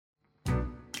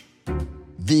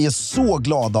Vi är så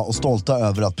glada och stolta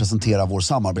över att presentera vår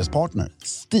samarbetspartner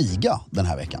Stiga den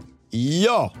här veckan.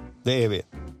 Ja, det är vi.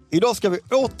 Idag ska vi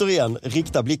återigen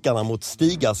rikta blickarna mot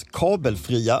Stigas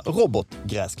kabelfria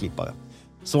robotgräsklippare.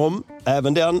 Som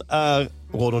även den är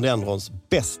rhododendrons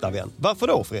bästa vän. Varför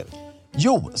då, Fredrik?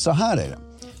 Jo, så här är det.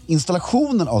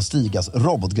 Installationen av Stigas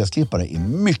robotgräsklippare är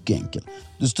mycket enkel.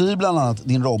 Du styr bland annat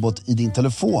din robot i din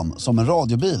telefon som en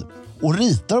radiobil och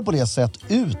ritar på det sätt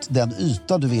ut den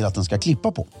yta du vill att den ska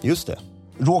klippa på. Just det.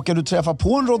 Råkar du träffa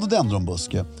på en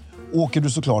rhododendronbuske åker du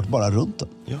såklart bara runt den.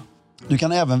 Ja. Du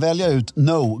kan även välja ut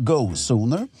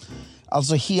no-go-zoner,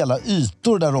 alltså hela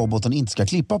ytor där roboten inte ska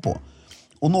klippa på.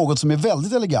 Och något som är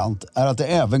väldigt elegant är att det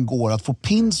även går att få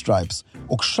pinstripes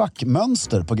och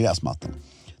schackmönster på gräsmattan.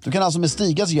 Du kan alltså med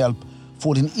Stigas hjälp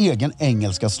få din egen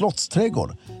engelska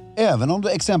slottsträdgård, även om du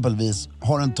exempelvis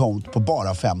har en tomt på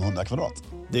bara 500 kvadrat.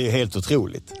 Det är helt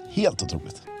otroligt. Helt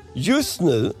otroligt. Just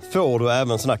nu får du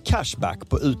även såna cashback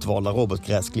på utvalda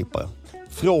robotgräsklippare.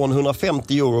 Från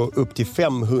 150 euro upp till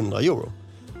 500 euro.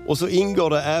 Och så ingår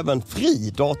det även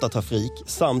fri datatrafik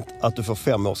samt att du får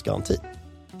 5 års garanti.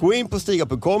 Gå in på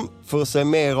stiga.com för att se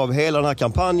mer av hela den här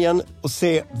kampanjen och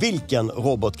se vilken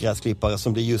robotgräsklippare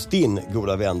som blir just din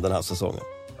goda vän den här säsongen.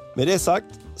 Med det sagt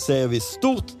säger vi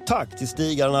stort tack till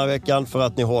Stiga den här veckan för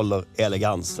att ni håller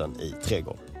elegansen i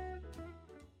trädgården.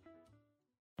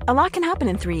 A lot can happen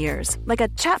in 3 years, like a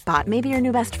chatbot may be your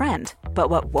new best friend. But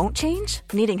what won't change?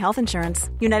 Needing health insurance.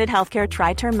 United Healthcare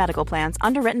Tri-Term Medical Plans,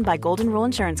 underwritten by Golden Rule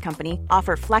Insurance Company,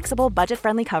 offer flexible,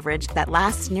 budget-friendly coverage that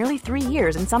lasts nearly 3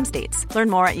 years in some states. Learn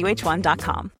more at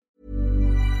uh1.com.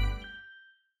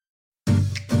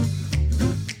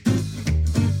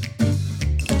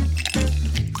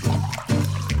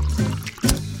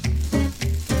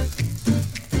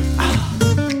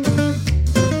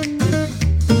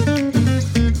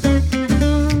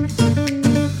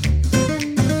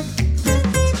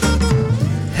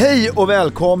 Hej och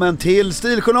välkommen till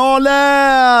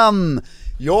Stiljournalen!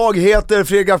 Jag heter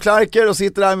Fredrik af Klarker och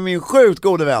sitter här med min sjukt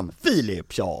gode vän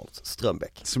Filip Charles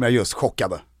Strömbäck. som jag just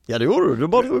chockade. Ja, det gjorde du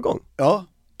bara drog igång. Ja,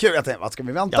 kul. Jag tänkte, vad ska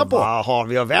vi vänta Ja, på? vad har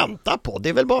vi att vänta på? Det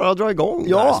är väl bara att dra igång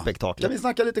det här Ja, spektaklet. kan vi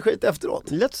snacka lite skit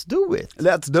efteråt? Let's do it.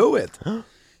 Let's do it!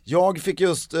 Jag fick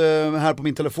just här på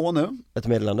min telefon nu, Ett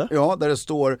meddelande. ja, där det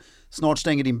står snart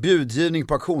stänger din budgivning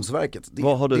på Auktionsverket. Det,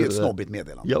 Vad har du, det är ett snobbigt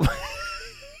meddelande. Ja.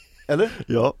 Eller?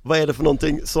 Ja, vad är det för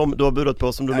någonting som du har budat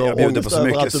på som du Nej, har jag bjuder ångest på så över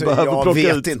mycket att du så behöver jag plocka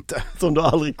vet ut, inte. som du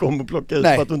aldrig kommer plocka ut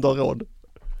Nej. för att du inte har råd?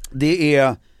 Det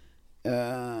är...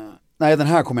 nej, den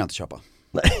här kommer jag inte köpa.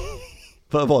 Nej,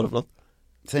 vad var det för något?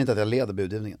 Säg inte att jag leder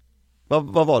budgivningen.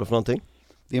 Vad var det för någonting?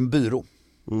 Det är en byrå.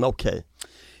 Okej.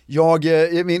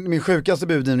 Min sjukaste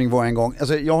budgivning var en gång,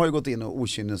 alltså jag har ju gått in och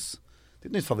okynnes, det är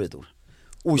ett nytt favoritord,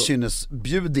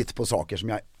 okynnesbjudit på saker som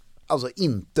jag alltså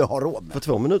inte har råd med. För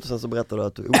 2 minuter sedan så berättade du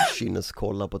att du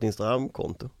okynneskollar på ett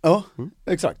Instagram-konto. Ja,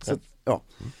 exakt. Så, ja.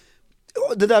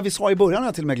 Det där vi sa i början har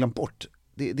jag till och med glömt bort.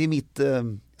 Det är mitt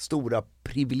stora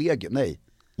privilegium, nej.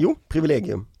 Jo,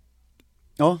 privilegium.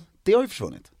 Ja, det har ju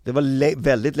försvunnit. Det var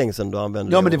väldigt länge sedan du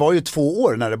använde Ja, men det var ju 2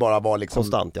 år när det bara var liksom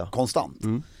konstant, ja. Konstant.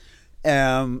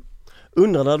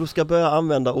 Undrar när du ska börja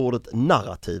använda ordet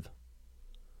narrativ.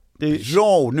 Det är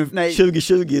Bra ord, nu, nej.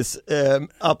 2020s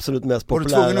absolut mest Var du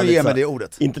populära tvungen att ge mig det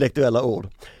ordet? intellektuella ord.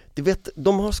 Du vet,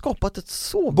 de har skapat ett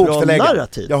så bra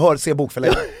narrativ. Jag hör se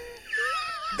bokförläggare.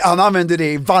 Han använder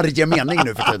det i varje mening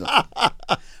nu för tiden.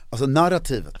 Alltså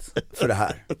narrativet för det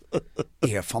här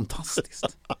är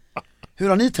fantastiskt. Hur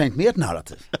har ni tänkt med ert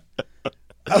narrativ?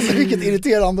 Alltså vilket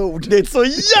irriterande ord. Det är ett så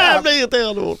jävla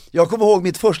irriterande ord. Jag kommer ihåg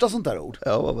mitt första sånt där ord.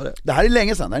 Ja, vad var det? Det här är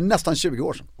länge sedan, det är nästan 20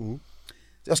 år sedan.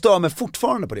 Jag stör mig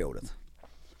fortfarande på det ordet.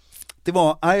 Det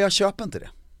var, nej jag köper inte det.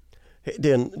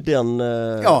 Den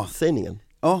sägningen.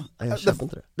 Ja, Nej, jag köper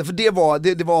inte det. För det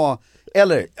var,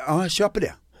 eller, ja jag köper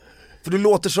det. För du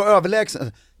låter så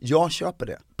överlägsen. Jag köper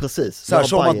det. Precis. Så här,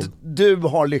 som att du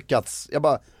har lyckats.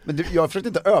 Jag försökte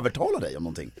inte övertala dig om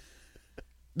någonting.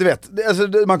 Du vet, alltså,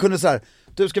 man kunde så här,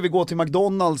 du ska vi gå till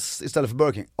McDonalds istället för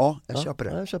Burger King? Ja, jag köper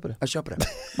det. Jag köper det.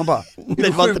 Man bara, det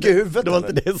var sjuk i huvudet. Det var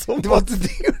inte det som det var inte det.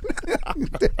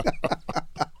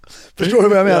 Förstår du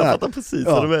vad jag menar? Jag fattar precis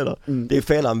vad du menar. Det är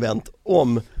felanvänt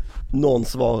om någon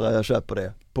svarar jag köper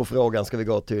det på frågan ska vi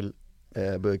gå till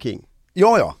Burger King.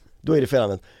 Ja. Då är det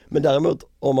felanvänt. Men däremot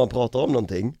om man pratar om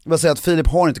någonting. Jag vill säga att Filip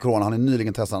har inte corona, han är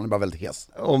nyligen testad, han är bara väldigt hes.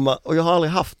 Och jag har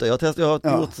aldrig haft det. Jag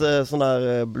har gjort sådana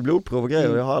här blodprov och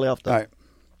grejer och jag har aldrig haft det. Nej.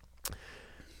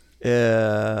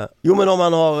 Jo, men om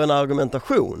man har en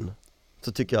argumentation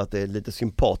så tycker jag att det är lite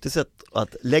sympatiskt sätt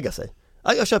att lägga sig.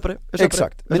 Ja, jag köper det.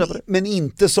 Exakt. Men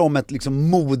inte som ett liksom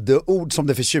modeord som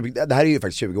det för 20, det här är ju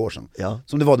faktiskt 20 år sedan. Ja.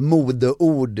 Som det var ett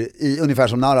modeord i ungefär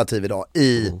som narrativ idag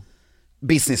i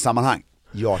business-sammanhang.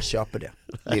 Jag köper det,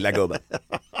 lilla gubben.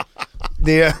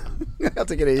 Jag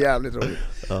tycker det är jävligt roligt.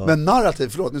 Ja. Men narrativ,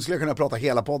 förlåt, nu skulle jag kunna prata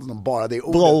hela podden om bara det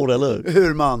ordet. Bra ord, eller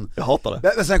hur man... Jag hatar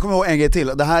det. Men sen kommer jag ihåg en grej till.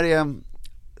 Det här är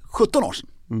 17 år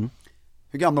sedan.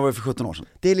 Hur gamla var vi för 17 år sedan?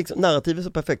 Det är liksom, narrativ är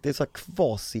så perfekt. Det är så här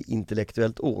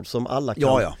quasi-intellektuellt ord som alla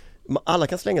kan... Alla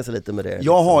kan slänga sig lite med det.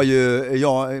 Jag har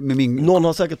ju... med min... Någon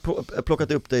har säkert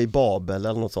plockat upp det i Babel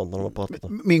eller något sånt när de har pratat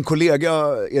om. Min kollega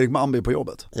Erik Mambi på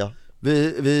jobbet. Ja.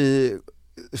 Vi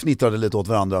fnittrade lite åt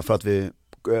varandra för att vi...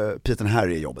 Peter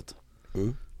Harry i jobbet.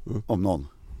 Om någon.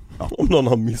 Ja. Om någon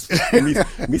har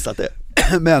missat det.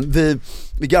 Men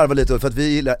vi garvar lite för att vi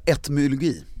gillar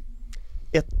etymologi.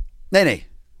 Nej.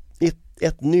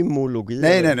 Etymologi.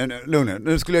 Nej, lugn.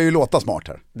 Nu skulle jag ju låta smart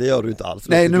här. Det gör du inte alls.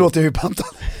 Nej, nu låter jag ju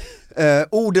pantad.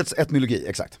 Ordets etymologi,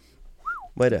 exakt.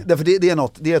 Vad är det? Därför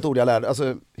det är ett ord jag lärde.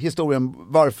 Alltså historien,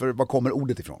 var kommer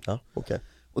ordet ifrån? Ja, okej.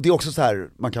 Och det är också så här,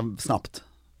 man kan snabbt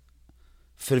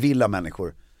förvilla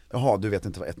människor. Jaha, du vet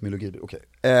inte vad etymologi är. Okej.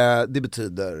 Det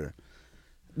betyder...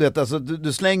 Alltså,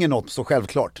 du slänger något så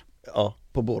självklart. Ja,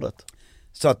 på bordet.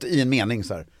 Så att i en mening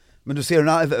så här. Men du ser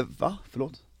va?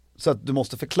 Förlåt? Så att du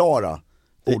måste förklara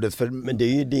ordet för... Men det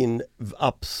är ju din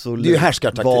absolut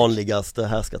vanligaste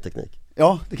härskarteknik.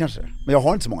 Ja, det kanske är. Men jag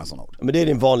har inte så många sådana ord. Men det är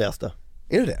din vanligaste.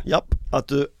 Är det det? Japp. Att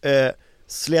du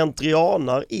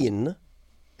slentrianar in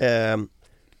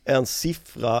en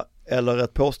siffra eller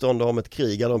ett påstående om ett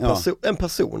krig eller en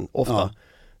person ofta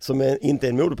som inte är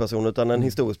en modeperson utan en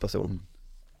historisk person.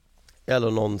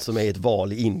 Eller någon som är i ett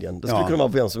val i Indien. Det skulle kunna vara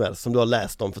vem som helst som du har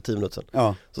läst om för 10 minuter sedan.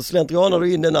 Ja. Så slentrianar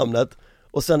du in det namnet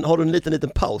och sen har du en liten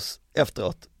paus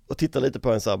efteråt och tittar lite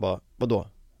på en så här bara, vadå?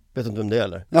 Vet du inte vem det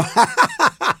gäller?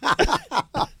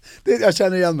 Jag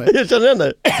känner igen mig. Jag känner igen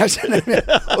dig. Jag känner mig.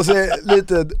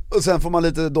 Och sen får man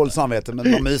lite dåligt samvete,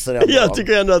 men man myser ändå. Jag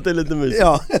tycker ändå att det är lite mysigt.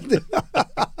 Ja,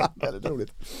 väldigt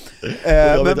roligt.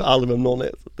 Jag vet aldrig vem någon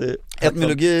är.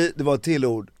 Etymologi, det var ett till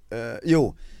ord.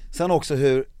 Sen också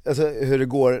hur det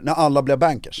går när alla blev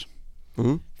bankers.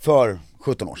 För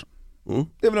 17 år sedan.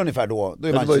 Det är väl ungefär då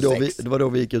är man 26. Det var då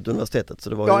vi gick ut universitetet. Så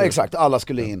det var exakt, alla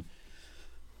skulle in.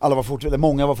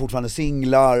 Många var fortfarande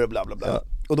singlar, bla bla bla. Ja.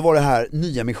 Och då var det här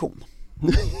nyemission.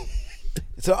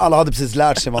 Så alla hade precis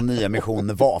lärt sig vad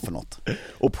nyemission var för något.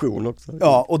 Option också.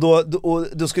 Ja, och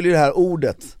då skulle ju det här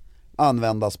ordet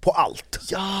användas på allt.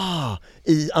 Ja,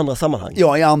 i andra sammanhang.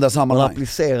 Ja, i andra sammanhang. Man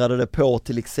applicerade det på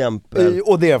till exempel...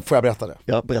 Och det får jag berätta det.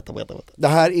 Ja, berätta. Det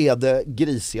här är det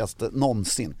grisigaste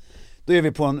någonsin. Då är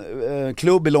vi på en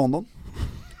klubb i London.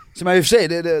 Som jag i och för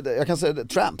sig, jag kan säga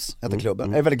Tramps heter klubben.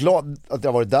 Jag är väldigt glad att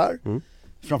jag har varit där.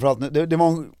 Framförallt, det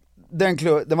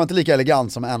var inte lika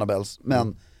elegant som Annabelles,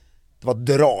 men det var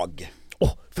drag.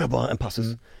 Får jag bara en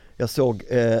passus? Jag såg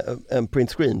en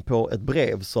print screen på ett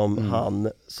brev som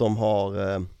han som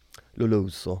har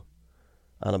Lulus och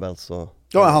Annabelles och...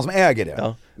 Ja, han som äger det.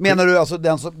 Ja. Menar du alltså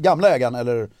den gamla ägaren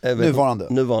eller nuvarande?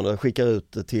 Nuvarande, skickar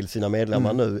ut till sina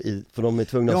medlemmar nu för de är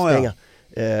tvungna att stänga.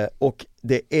 Och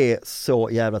det är så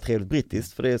jävla trevligt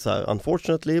brittiskt, för det är så här,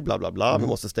 unfortunately, bla bla bla, vi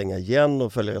måste stänga igen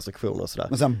och följa restriktioner och sådär.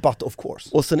 Men sen but of course.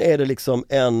 Och sen är det liksom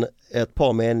ett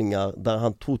par meningar där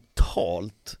han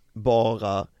totalt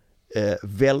bara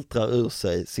vältrar ur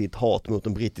sig sitt hat mot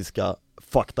den brittiska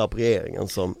fucked up regeringen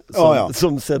som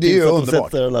sätter till att de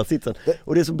sätter den här sitsen.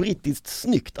 Och det är så brittiskt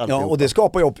snyggt alltihop. Ja, och det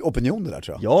skapar ju opinion det där,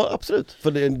 tror jag. Ja, absolut.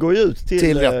 För det går ju ut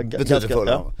till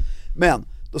betydelsefulla. Ja. Men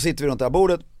då sitter vi runt det här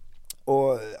bordet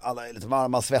och alla är lite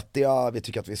varma, svettiga. Vi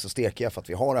tycker att vi är så stekiga för att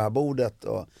vi har det här bordet.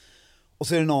 Och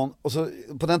så är det någon, och så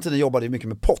på den tiden jobbade vi mycket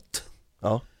med pott.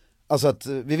 Ja. Alltså att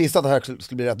vi visste att det här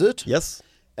skulle bli rätt dyrt. Yes.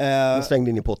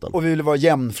 Slängde in i potten. Och vi ville vara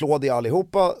jämnflådiga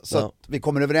allihopa, så att vi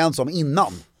kommer överens om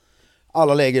innan.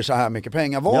 Alla lägger så här mycket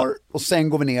pengar var, och sen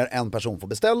går vi ner, en person får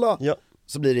beställa,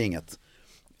 så blir det inget.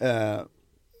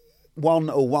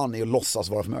 101 är att låtsas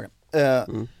vara förmögen.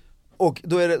 Och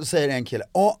då säger en kille,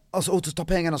 alltså ta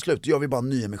pengarna slut, gör vi bara en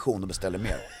ny emission och beställer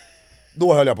mer.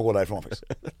 Då höll jag på att gå därifrån faktiskt.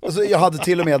 Alltså, jag hade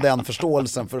till och med den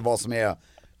förståelsen för vad som är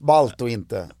ballt och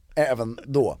inte, även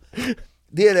då.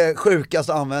 Det är det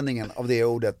sjukaste användningen av det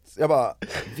ordet. Jag bara,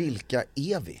 vilka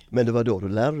är vi? Men det var då du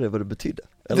lärde dig vad det betydde?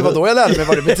 Eller? Det var då jag lärde mig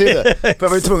vad det betydde. För jag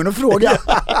var ju tvungen att fråga.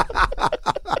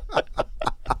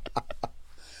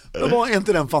 Men var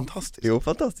inte den fantastisk? Jo,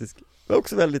 fantastisk. Men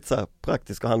också väldigt så här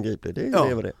praktisk och handgriplig.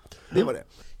 Det var det. Det var det.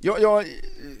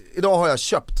 Idag har jag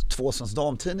köpt 2 Svensk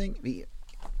Damtidning.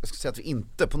 Jag ska säga att vi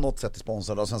inte på något sätt är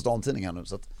sponsrade av Svensk Damtidning här nu.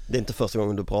 Så att... Det är inte första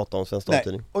gången du pratar om Svensk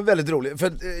Damtidning. Nej, och väldigt roligt.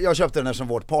 För jag köpte den eftersom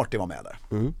vårt party var med där.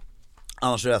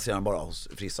 Annars reser jag den bara hos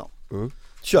frissan.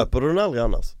 Köper du den aldrig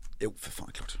annars? Jo, för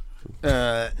fan, klart.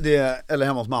 Eller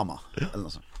hemma hos mamma eller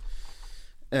något sånt.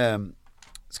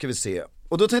 Ska vi se.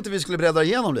 Och då tänkte vi skulle bredda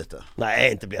igenom lite.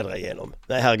 Nej, inte bläddra igenom.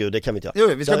 Nej, herregud, det kan vi inte göra.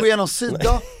 Jo, vi ska gå igenom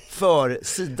sida för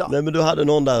sida. Nej, men du hade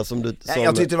någon där som du... Nej,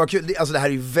 jag tyckte det var kul. Alltså det här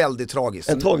är ju väldigt tragiskt.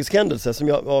 En tragisk händelse som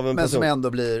jag, av en men person som ändå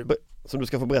blir... Som du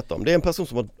ska få berätta om. Det är en person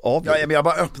som har avlidit. Ja, men jag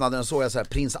bara öppnade den och såg jag så här,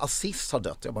 prins Aziz har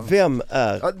dött. Jag bara, Vem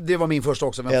är... Ja, det var min första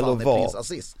också, vem fan är prins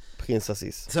Aziz? Prins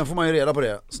Aziz. Sen får man ju reda på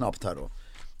det snabbt här då.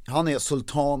 Han är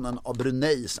sultanen av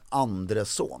Bruneis andre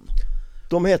son.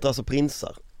 De heter alltså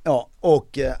prinsar. Ja,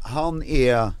 och han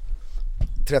är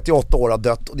 38 år, har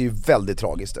dött, och det är ju väldigt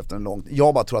tragiskt efter en lång...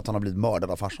 Jag bara tror att han har blivit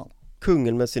mördad av farsan.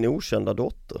 Kungen med sin okända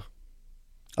dotter.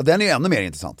 Ja, den är ju ännu mer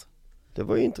intressant. Det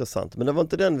var ju intressant, men det var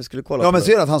inte den vi skulle kolla på. Ja, men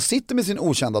ser att han sitter med sin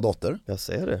okända dotter. Jag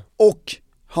ser det. Och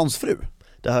hans fru.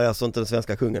 Det här är alltså inte den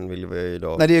svenska kungen, vill vi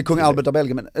idag. Nej, det är kung Albert av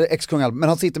Belgien, ex-kung Albert. Men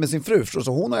han sitter med sin fru,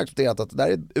 så hon har accepterat att det där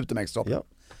är utomäktenskap. Ja,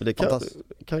 det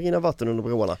kan rinna vatten under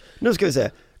broarna. Nu ska vi se.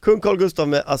 Kung Carl Gustaf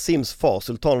med Azims far,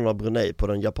 sultanen av Brunei, på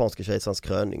den japanska kejsarens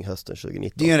kröning hösten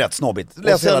 2019. Det är en rätt snobbigt.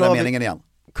 Läs hela den meningen igen.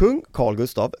 Kung Carl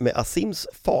Gustaf med Azims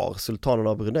far, sultanen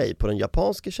av Brunei, på den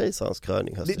japanska kejsarens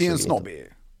kröning hösten 2019. Det är en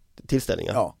snobbig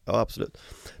tillställningar. Ja, absolut.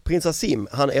 Prins Azim,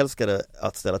 han älskade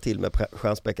att ställa till med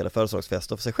stjärnspäckade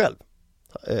födelsedagsfester för sig själv.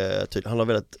 Han har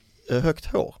väldigt högt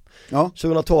hår. Ja.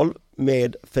 2012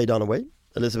 med Faye Dunaway,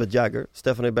 Elizabeth Jagger,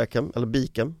 Stephanie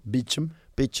Beacham,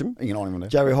 Ingen aning om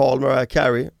det. Jerry Hall, Mariah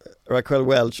Carey, Raquel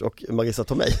Welch och Marissa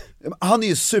Tomei. Han är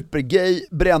ju supergay,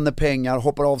 bränner pengar,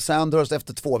 hoppar av Sandhurst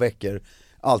efter 2 veckor.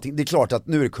 Allting. Det är klart att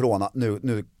nu är det corona,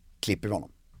 nu klipper vi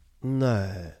honom.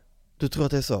 Nej, du tror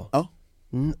att det är så? Ja.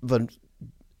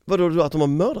 Vadå, att de har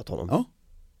mördat honom? Ja.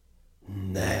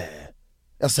 Nej.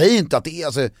 Jag säger inte att det är,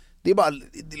 alltså, det är bara,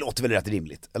 det låter väl rätt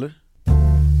rimligt, eller?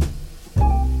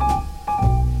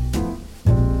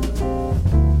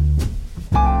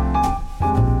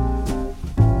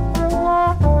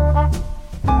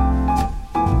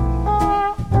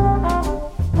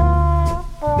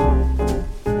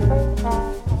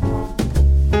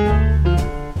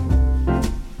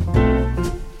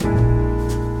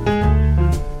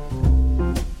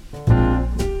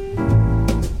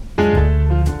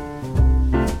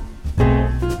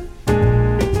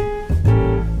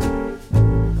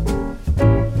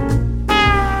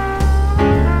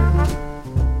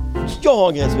 Jag har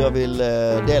en grej som jag vill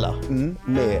dela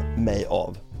med mig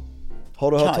av.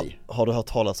 Har du hört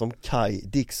talas om Kai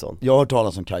Dixon? Jag har hört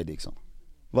talas om Kai Dixon.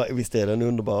 Visst är det en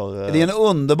underbar... Det är en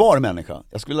underbar människa.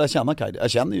 Jag skulle vilja känna Kai.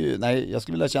 Jag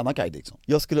skulle vilja känna Kai Dixon.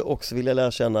 Jag skulle också vilja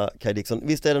lära känna Kai Dixon.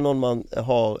 Visst är det någon man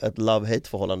har ett love-hate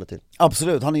förhållande till?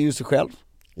 Absolut, han är ju sig själv.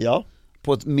 Ja.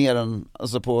 På ett mer än,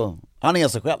 alltså på, han är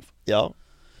sig själv. Ja.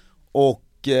 Och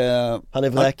han är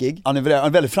vräkig. Han är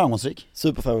väldigt framgångsrik.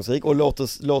 Superframgångsrik, och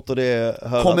låter det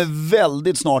höras. Kommer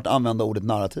väldigt snart använda ordet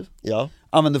narrativ. Ja.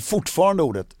 Använder fortfarande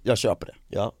ordet, jag köper det.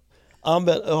 Ja.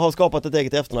 Har skapat ett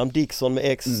eget efternamn, Dixon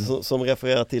med X, som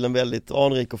refererar till en väldigt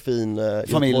anrik och fin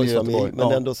familj,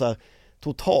 men ändå så här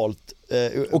totalt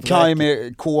och Kai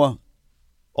med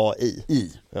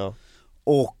K-A-I. Ja.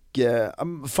 Och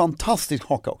fantastisk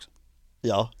haka också.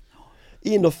 Ja.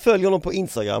 In och följ honom på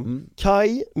Instagram,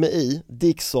 Kai med I,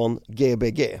 Dixon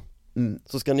GBG.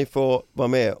 Så ska ni få vara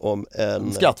med om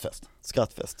en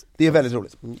skrattfest. Det är väldigt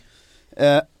roligt.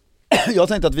 Jag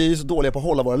tänkte att vi är så dåliga på att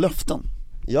hålla våra löften.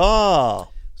 Ja,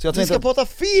 så vi ska prata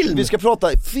film. Vi ska prata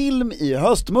film i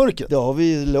höstmörkret. Det har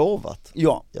vi lovat.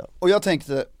 Ja. Och jag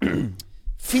tänkte,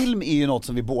 film är ju något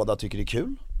som vi båda tycker är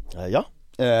kul. Ja.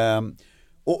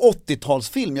 Och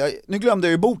 80-talsfilm, nu glömde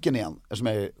jag ju boken igen, eftersom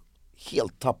jag är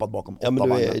helt tappad bakom 8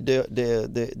 vagnar.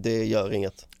 Det gör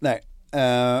inget. Nej,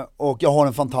 och jag har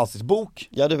en fantastisk bok.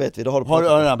 Ja, det vet vi, det har du pratat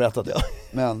om. Har jag redan berättat det.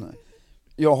 Men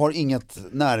jag har inget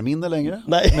närminne längre.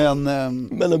 Nej, men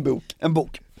en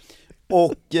bok.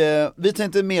 Och vi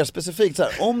tänkte mer specifikt så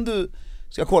här, om du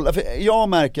ska kolla, för jag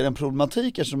märker en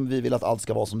problematik eftersom vi vill att allt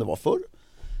ska vara som det var förr.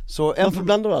 Så varför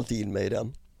blandar du alltid in mig i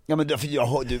den? Ja, men du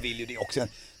vill ju det också.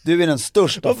 Du är den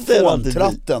största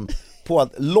fåntratten på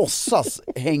att låtsas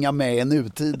hänga med i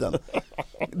nutiden.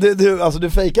 Du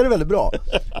fejkar det väldigt bra.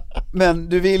 Men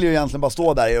du vill ju egentligen bara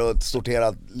stå där och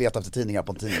leta efter tidningar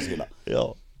på en tidningshylla.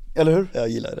 Ja. Eller hur? Jag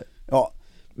gillar det. Ja.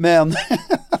 Men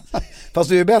fast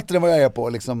du är bättre än vad jag är på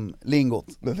liksom lingot.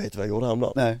 Men vet du vad jag gjorde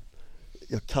häromdagen? Nej.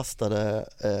 Jag kastade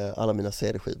alla mina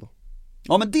CD-skivor.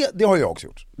 Ja, men det har jag också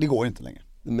gjort. Det går inte längre.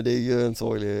 Men det är ju en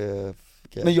sorglig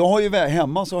grej. Men jag har ju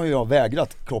hemma så har jag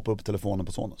vägrat kroppa upp telefonen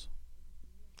på Sonos.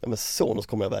 Ja, men Sonos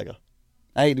kommer jag vägra.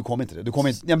 Nej, du kommer inte det. Du kommer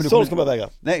inte, Så ska man väga.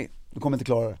 Nej, du kommer inte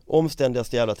klara det.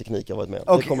 Omständigaste jävla teknik jag varit med om.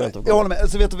 Okay, det kommer jag inte att jag håller med.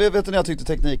 Alltså, vet du när jag tyckte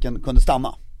tekniken kunde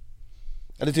stanna?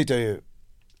 Ja, det tyckte jag ju.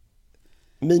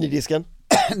 Minidisken?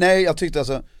 Nej, jag tyckte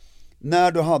alltså,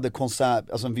 när du hade konsert,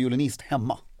 alltså en violinist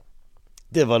hemma.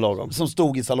 Det var lagom. Som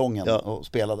stod i salongen och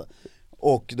spelade.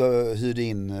 Och då hyrde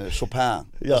in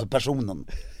Chopin, alltså personen,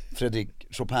 Frédéric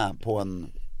Chopin på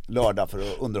en lördag för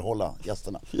att underhålla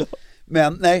gästerna. Ja.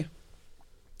 Men nej,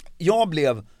 jag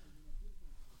blev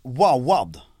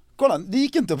wowad. Kolla, det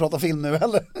gick inte att prata film nu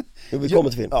heller. Jo, vi kommer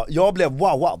till film. Ja, jag blev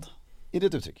wowad. Är det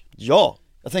ett uttryck? Ja.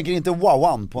 Jag tänker inte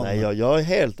wowan på en... Nej, jag är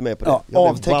helt med på det. Ja,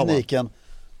 av tekniken.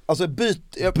 Alltså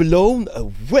blown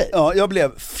away. Ja, jag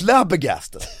blev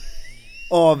flabbergasted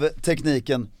av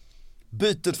tekniken.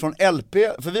 Bytet från LP,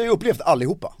 för vi har ju upplevt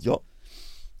allihopa. Ja.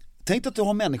 Tänk att du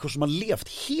har människor som har levt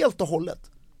helt och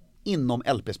hållet inom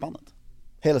LP-spannet.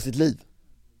 Hela sitt liv.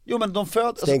 Jo, men de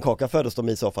föds... Stenkaka föddes de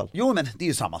i så fall. Jo, men det är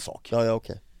ju samma sak. Ja,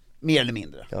 okej. Mer eller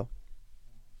mindre. Ja.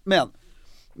 Men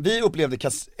vi upplevde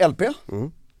LP.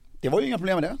 Det var ju inga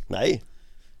problem med det. Nej.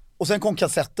 Och sen kom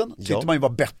kassetten, tyckte man ju var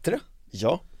bättre.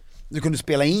 Ja. Du kunde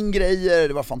spela in grejer,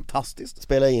 det var fantastiskt.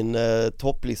 Spela in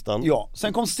topplistan. Ja,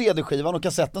 sen kom CD-skivan och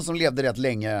kassetten som levde rätt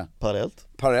länge parallellt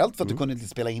för att du kunde inte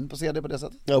spela in på CD på det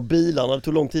sättet. Ja, och bilarna, det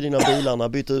tog lång tid innan bilarna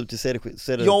bytte ut till CD.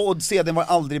 Ja, och CDn var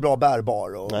aldrig bra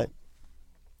bärbar och... Nej.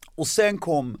 Och sen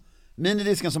kom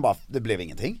minidisken som bara, det blev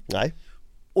ingenting. Nej.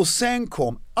 Och sen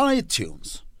kom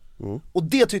iTunes. Och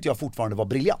det tyckte jag fortfarande var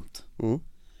briljant.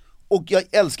 Och jag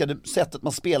älskade sättet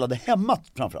man spelade hemma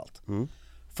framförallt.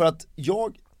 För att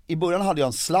i början hade jag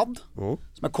en sladd som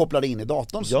jag kopplade in i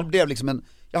datorn. Så det blev liksom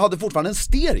jag hade fortfarande en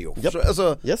stereo. Yep. Så,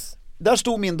 alltså, yes. Där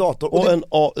stod min dator. Och en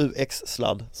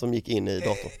AUX-sladd som gick in i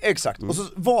datorn. Exakt, och så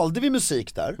valde vi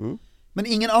musik där. Men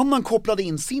ingen annan kopplade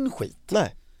in sin skit.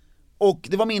 Nej. Och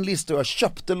det var min lista och jag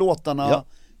köpte låtarna.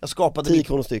 Jag skapade 10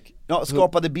 kronor styck. Jag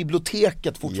skapade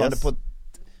biblioteket fortfarande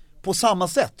på samma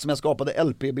sätt som jag skapade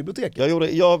LP-biblioteket.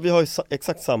 Vi har ju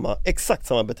exakt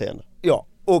samma beteende. Ja,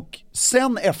 och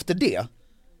sen efter det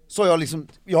så har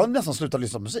jag har nästan slutat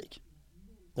lyssna på musik.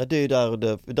 Ja, det är ju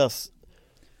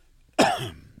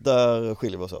där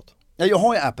skiljer vi oss åt. Ja, jag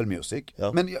har ju Apple Music,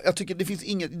 men jag tycker det finns det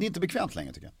är inte bekvämt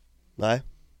längre tycker jag. Nej.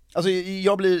 Alltså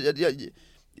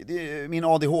min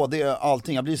ADHD,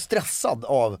 allting, jag blir stressad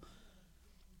av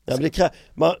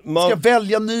ska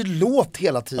välja ny låt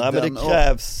hela tiden. Nej, men det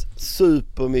krävs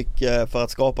supermycket för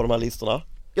att skapa de här listorna.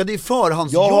 Ja, det är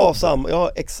förhandsjobb. Jag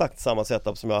har exakt samma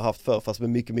setup som jag har haft förr, fast med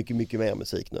mycket mer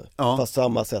musik nu. Fast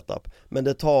samma setup. Men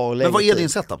det tar längre. Men vad är din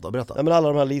setup då? Berätta. Ja, men alla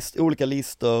de här olika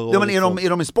listor och men är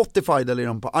de i Spotify eller är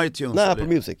de på iTunes? Nej, Apple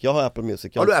Music. Jag har Apple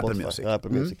Music. Har du Apple Music? Jag har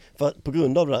Apple Music. För på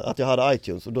grund av att jag hade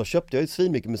iTunes, och då köpte jag ju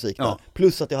svinmycket musik där.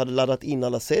 Plus att jag hade laddat in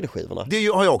alla CD-skivorna. Det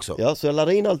har jag också. Ja, så jag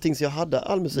laddade in allting, så jag hade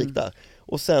all musik där.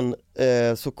 Och sen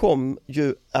så kom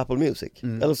ju Apple Music,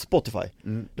 eller Spotify.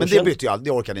 Men det bytte jag,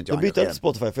 det orkade inte jag. Då bytte jag inte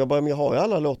Spotify, för jag har ju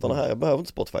alla låtarna här, jag behöver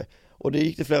inte Spotify. Och det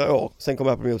gick det flera år, sen kom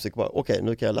Apple Music och bara, okej,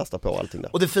 nu kan jag lasta på allting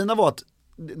där. Och det fina var att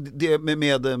det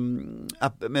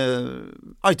med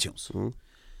iTunes.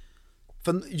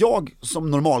 För jag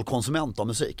som normal konsument av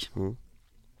musik,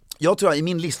 jag tror att i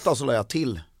min lista så la jag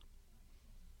till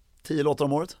 10 låtar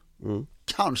om året.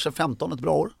 Kanske 15 ett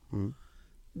bra år.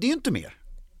 Det är ju inte mer.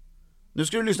 Nu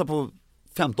ska du lyssna på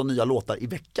 15 nya låtar i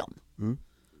veckan.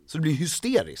 Så det blir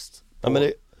hysteriskt. Ja,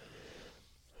 men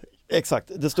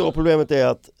exakt, det stora problemet är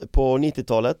att på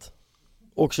 90-talet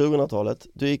och 2000-talet,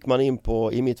 då gick man in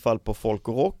på, i mitt fall på folk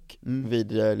och rock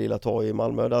vid Lilla Torg i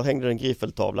Malmö. Där hängde en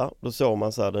griffeltavla. Då såg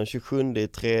man så här, den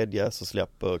 27/3 så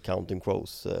släpper Counting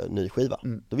Crows ny skiva.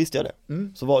 Då visste jag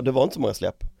det. Så det var inte så många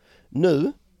släpp.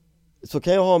 Nu så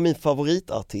kan jag ha min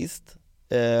favoritartist,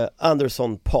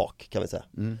 Anderson .Paak kan vi säga.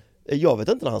 Jag vet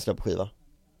inte när han släpper skiva.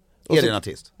 Är det en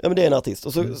artist? Ja, men det är en artist.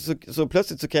 Och så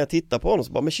plötsligt så kan jag titta på honom och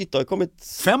så bara, men shit, det har kommit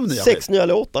 6 nya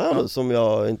låtar här nu som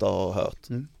jag inte har hört.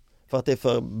 För att det är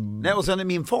för... Nej, och sen är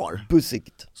min far,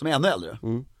 bussigt, som är ännu äldre.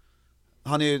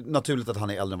 Han är ju naturligt att han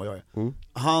är äldre än vad jag är.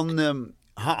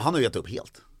 Han har gett upp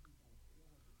helt.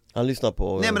 Han lyssnar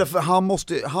på... Nej, men därför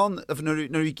för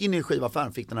när du gick in i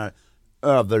skivaffären fick den här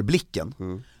överblicken.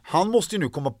 Han måste ju nu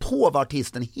komma på vad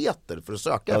artisten heter för att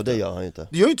söka efter. Det gör han ju inte.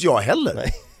 Det gör ju inte jag heller.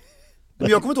 Nej. Men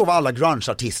jag kommer inte ihåg vad alla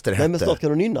grunge-artister hette. Nej, men snart kan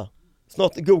du nynna.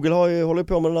 Snart, Google håller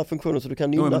på med den här funktionen så du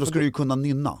kan nynna. Jo, men då ska du ju kunna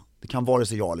nynna. Det kan vare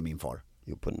sig jag eller min far.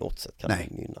 Jo, på något sätt kan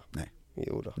du nynna. Nej.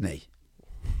 Jo då. Nej.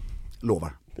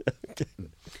 Lovar.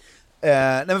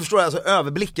 Nej, men förstår du, alltså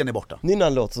överblicken är borta. Nynna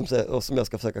en låt som jag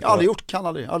ska försöka klara. Jag har aldrig gjort, kan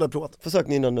aldrig provat. Försök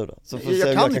nynna nu då. Så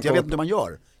jag kan inte, jag vet inte hur man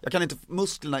gör. Jag kan inte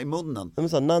musklerna i munnen. Nej, men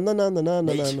så na.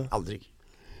 Nej, aldrig.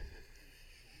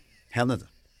 Händer inte.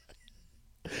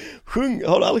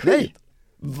 Har du aldrig sjungit?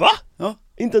 Va? Ja.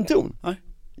 Inte en ton? Nej.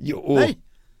 Jo. Nej.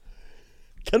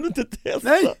 Kan du inte testa?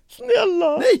 Nej.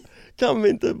 Snälla. Nej. Kan vi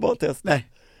inte bara testa? Nej.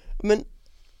 Men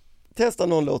testa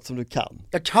någon låt som du kan.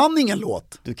 Jag kan ingen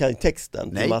låt. Du kan ju texten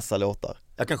Nej. till massa låtar.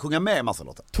 Jag kan sjunga med i massa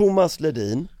låtar. Thomas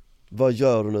Ledin, vad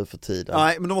gör du nu för tiden?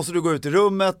 Nej, men då måste du gå ut i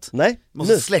rummet. Nej.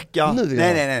 Måste nu. släcka. Nu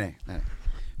Nej.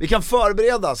 Vi kan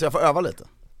förbereda så jag får öva lite.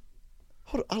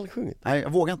 Har du aldrig sjungit? Nej,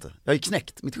 jag vågar inte. Jag är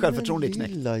knäckt. Mitt självförtroende är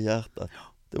knäckt. Lilla hjärtat.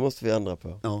 Det måste vi ändra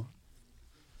på. Ja.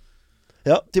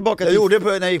 Ja, tillbaka Jag till... gjorde det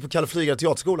när jag gick på Kalle Flygare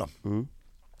teaterskola.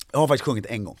 Jag har faktiskt sjungit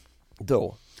en gång.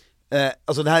 Då?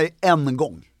 Alltså det här är en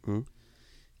gång.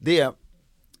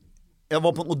 Jag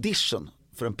var på en audition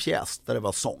för en pjäs där det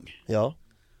var sång. Ja.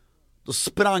 Då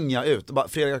sprang jag ut och bara,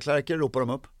 Fredrik Klerker ropar de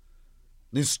upp.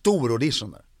 Det är en stor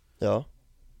audition där. Ja.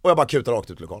 Och jag bara kutar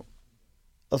rakt ut i lokalen.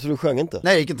 Alltså du sjöng inte?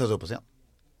 Nej, jag gick inte ens upp på scen.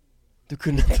 Du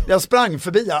kunde inte? Jag sprang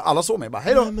förbi, alla såg mig bara,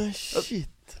 hej då. Nej men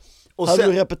shit. Och Hade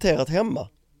sen, du repeterat hemma?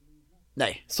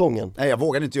 nej, Sången? jag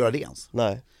vågade inte göra det ens.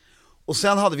 Nej. Och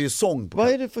sen hade vi ju sång på. Vad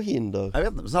är det för hinder? Jag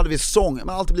vet inte, sen hade vi sång. Man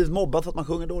har alltid blivit mobbad för att man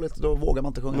sjunger dåligt. Då vågar man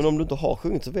inte sjunga. Men om du inte har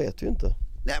sjungit så vet du ju inte.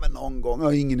 Nej men någon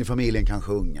gång, ingen i familjen kan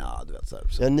sjunga, du vet så här.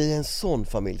 Så. Ja, ni är en sån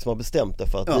familj som har bestämt det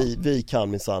för att vi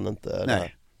kan minsann inte.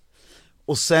 Nej.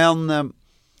 Och sen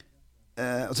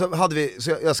så hade vi, så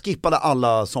jag skippade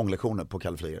alla sånglektioner på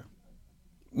Kalle Flygare.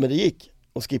 Men det gick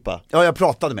att skippa? Ja, jag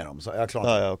pratade med dem så jag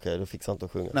klarade. Ja, okej, du fick inte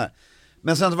att sjunga. Nej.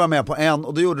 Men sen så var jag med på en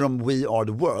och då gjorde de We Are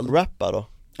The World. Rappa då?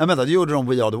 Ja, vänta, då gjorde de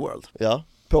We Are The World. Ja,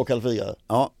 på Kalle Flygare.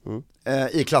 Ja,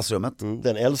 i klassrummet.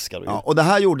 Den älskar du ju. Ja, och det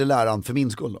här gjorde läraren för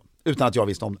min skull då, utan att jag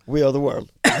visste om det. We Are The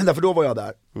World. Därför då var jag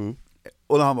där.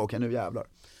 Och då han var okej, nu jävlar.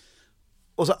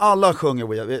 Och så alla sjunger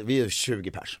vi är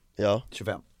 20 pers. Ja.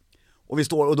 25. Och vi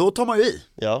står, och då tar man ju i.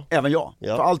 Ja. Även jag.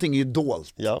 Ja. För allting är ju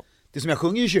dolt. Ja. Det som jag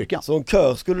sjunger i kyrkan. Så en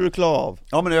kör skulle du klara av?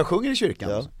 Ja, men när jag sjunger i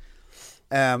kyrkan.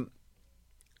 Ja.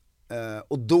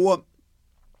 Och då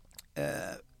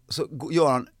så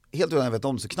gör han, helt utan jag vet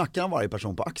om, så knackar han varje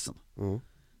person på axeln.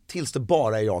 Tills det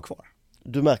bara är jag kvar.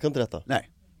 Du märker inte detta?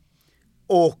 Nej.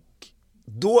 Och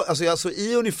då, alltså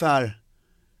i ungefär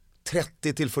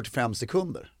 30-45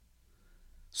 sekunder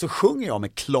så sjunger jag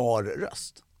med klar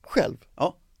röst. Själv?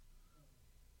 Ja.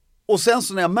 Och sen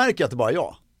så när jag märker att det bara är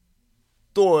jag,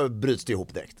 då bryts det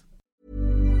ihop direkt.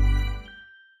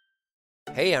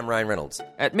 Hey, I'm Ryan Reynolds.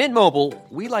 At Mint Mobile,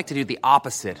 we like to do the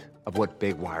opposite of what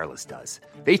Big Wireless does.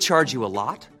 They charge you a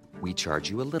lot, we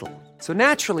charge you a little. So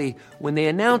naturally, when they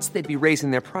announced they'd be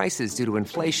raising their prices due to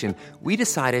inflation, we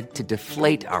decided to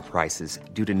deflate our prices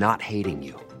due to not hating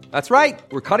you. That's right.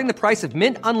 We're cutting the price of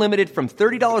Mint Unlimited from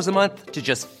 $30 a month to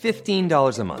just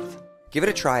 $15 a month. Give it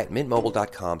a try at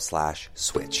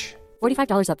mintmobile.com/switch.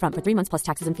 $45 up front for 3 months plus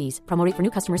taxes and fees. Promo rate for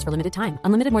new customers for limited time.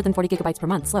 Unlimited more than 40 gigabytes per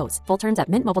month slows. Full terms at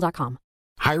mintmobile.com.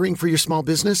 Hiring for your small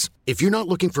business? If you're not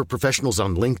looking for professionals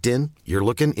on LinkedIn, you're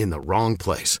looking in the wrong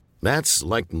place.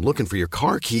 That's like looking for your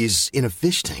car keys in a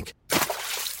fish tank.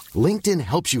 LinkedIn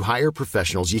helps you hire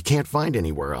professionals you can't find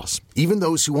anywhere else, even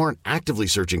those who aren't actively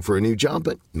searching for a new job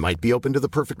but might be open to the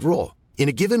perfect role. In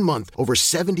a given month, over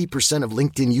 70% of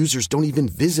LinkedIn users don't even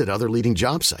visit other leading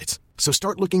job sites. So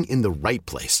start looking in the right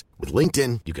place. With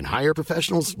LinkedIn, you can hire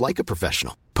professionals like a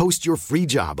professional. Post your free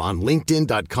job on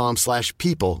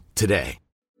linkedin.com/people today.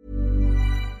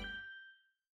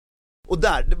 Och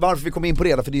där, varför vi kom in på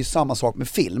det, för det är ju samma sak med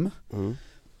film.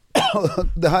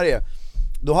 Det här är,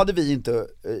 då hade vi inte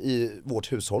i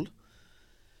vårt hushåll,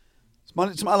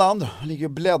 som alla andra, man ligger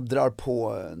och bläddrar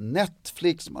på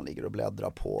Netflix, man ligger och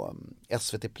bläddrar på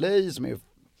SVT Play,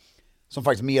 som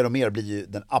faktiskt mer och mer blir ju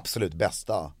den absolut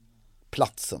bästa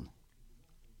platsen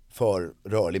för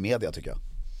rörlig media, tycker jag.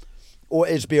 Och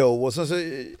HBO, och så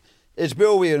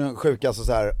HBO är ju den sjukaste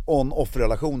så här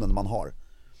on-off-relationen man har.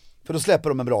 För då släpper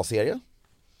de en bra serie,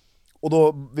 och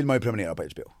då vill man ju prenumerera på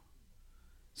HBO.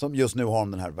 Som just nu har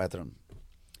de den här, vad heter den?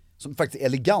 Som faktiskt är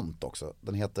elegant också.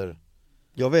 Den heter...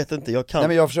 Jag vet inte, jag kan... Nej,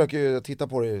 men jag försöker ju titta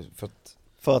på det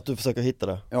för att du försöker hitta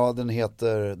det. Ja, den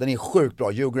är sjukt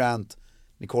bra. Hugh Grant,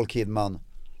 Nicole Kidman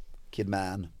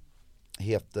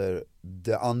heter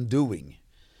The Undoing.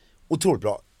 Otroligt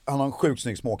bra. Han har en sjukt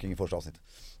snygg smoking i första avsnitt.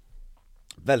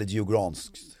 Väldigt Hugh Grant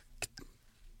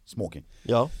smoking.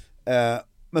 Ja.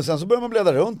 Men sen så börjar man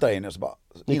bläddra runt där inne och så bara...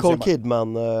 Nicole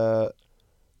Kidman...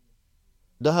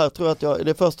 Det här tror jag att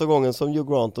det är första gången som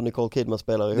Hugh Grant och Nicole Kidman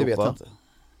spelar ihop. Det vet jag inte.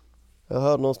 Jag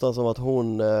hörde någonstans om att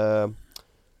hon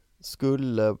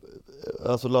skulle,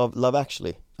 alltså Love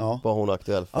Actually, var hon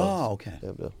aktuell för. Okej.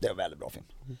 Det är en väldigt bra film.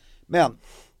 Men,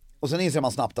 och sen inser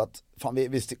man snabbt att fan,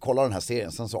 vi kollar den här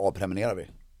serien, sen så avprenumererar vi.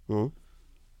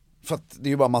 För att det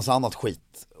är ju bara massa annat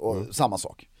skit och samma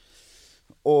sak.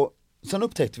 Och sen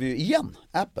upptäckte vi ju igen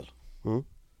Apple.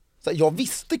 Så jag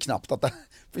visste knappt att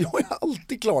för jag har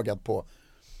alltid klagat på,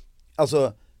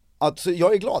 alltså att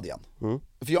jag är glad igen.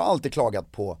 För jag har alltid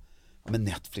klagat på, men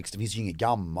Netflix, det finns ju inget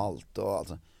gammalt och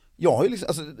alltså. Jag har ju liksom,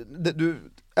 alltså,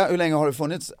 hur länge har det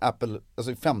funnits Apple?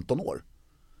 Alltså i 15 år.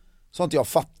 Så har inte jag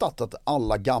fattat att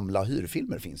alla gamla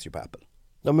hyrfilmer finns ju på Apple.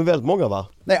 Ja, men väldigt många, va?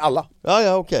 Nej, alla.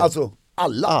 Ja, okej. Alltså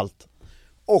alla. Allt.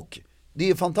 Och det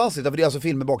är fantastiskt, för det är alltså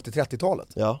filmer bak till 30-talet.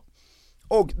 Ja.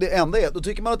 Och det enda är, då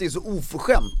tycker man att det är så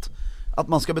oförskämt att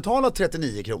man ska betala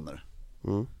 39 kronor. Det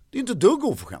är ju inte dugg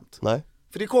oförskämt. Nej.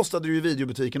 För det kostade ju i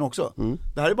videobutiken också.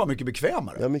 Det här är bara mycket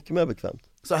bekvämare. Ja, mycket mer bekvämt.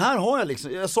 Så här har jag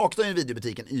liksom, jag saknar ju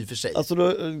videobutiken i och för sig. Alltså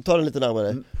då tar det lite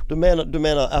närmare. Du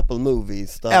menar Apple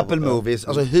Movies där. Apple Movies,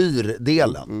 alltså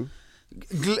hyrdelen.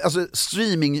 Alltså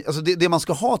streaming, alltså det man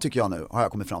ska ha tycker jag nu, har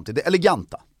jag kommit fram till. Det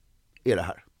eleganta är det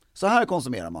här. Så här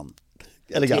konsumerar man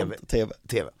elegant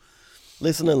TV.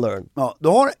 Listen and learn. Ja, du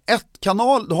har ett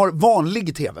kanal, du har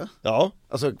vanlig TV. Ja.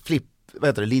 Alltså vad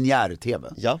heter det, linjär TV.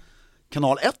 Ja.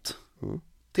 Kanal 1,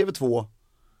 TV2.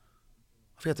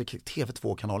 Varför heter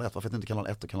TV2 kanal 1? Varför heter inte kanal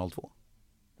 1 och kanal 2?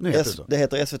 Nu heter det så. Det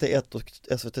heter SVT1 och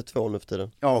SVT2 nu för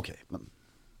tiden. Ja, okej, men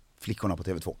flickorna på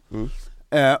TV2.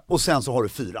 Och sen så har du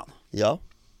 4. Ja.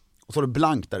 Och så har du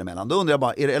blankt däremellan. Då undrar jag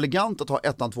bara, är det elegant att ha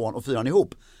 1, 2 och 4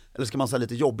 ihop? Eller ska man säga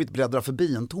lite jobbigt bläddra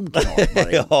förbi en tom kanal?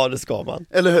 Ja, det ska man.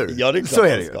 Eller hur? Ja, det är klart. Så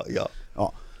är det ju. Ska, ja.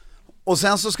 Ja. Och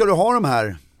sen så ska du ha de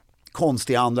här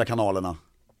konstiga andra kanalerna.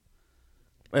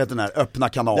 Vad heter den här öppna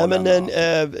kanalen? Nej, men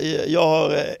jag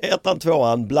har 1,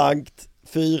 2, blankt,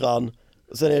 4,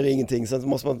 sen är det ingenting. Sen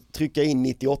måste man trycka in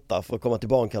 98 för att komma till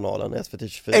barnkanalen,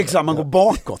 SVT24. Exakt, man går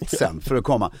bakåt sen för att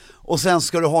komma. Och sen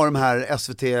ska du ha de här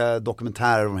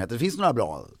SVT-dokumentärer, de heter. Det finns några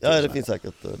bra. Ja, det finns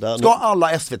säkert. Ska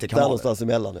alla SVT-kanaler. Där någonstans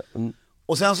emellan, ja.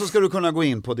 Och sen så ska du kunna gå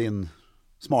in på din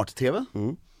smart-tv.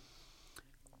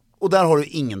 Och där har du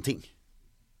ingenting.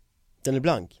 Den är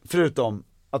blank. Förutom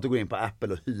att du går in på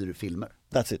Apple och hyr filmer.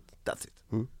 That's it.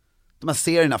 De här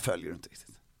serierna följer du inte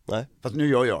riktigt. Nej. Fast nu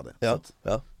gör jag det. Ja,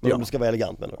 ja. Men om du ska vara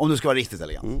elegant med det. Om du ska vara riktigt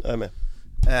elegant. Jag är med.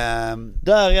 Ehm,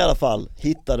 Där i alla fall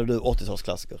hittade du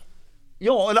 80-talsklassiker.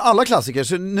 Ja, eller alla klassiker.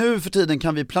 Så nu för tiden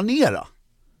kan vi planera.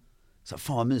 Så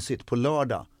fan vad mysigt, på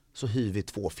lördag så hyr vi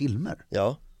 2 filmer.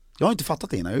 Ja. Jag har inte fattat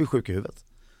det innan, jag är ju sjuk i huvudet.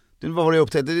 Vad var det jag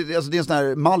upptäckte? Det är en sån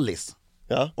här Mallis.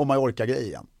 Ja. Om Mallorca-grej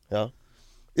igen. Ja.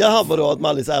 Jaha, vadå att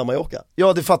Mallis är Mallorca?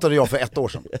 Ja, det fattade jag för 1 år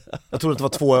sedan. Jag trodde att det var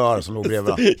 2 öar som låg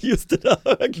bredvid. Just det där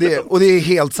har jag glömt. Och det är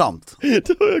helt sant.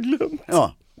 Det har jag glömt.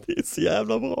 Ja. Det är så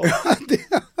jävla bra.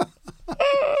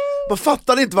 Man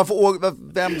fattar inte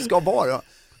vem ska vara.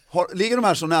 Ligger de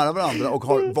här så nära varandra och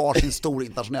har varsin stor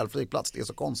internationell flygplats? Det är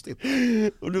så konstigt.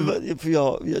 Och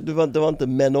det var inte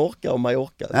Menorca och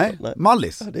Mallorca. Nej,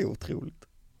 Mallis. Ja, det är otroligt.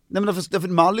 Nej, men därför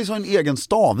Mallis har en egen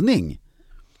stavning.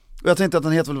 Och jag tänkte att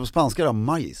den heter väl på spanska då,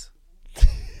 majs.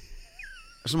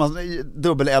 Som man,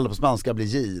 dubbel L på spanska blir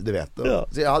J, du vet. Ja.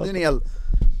 Så jag hade en hel...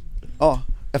 Ja,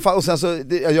 och sen så,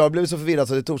 jag blev så förvirrad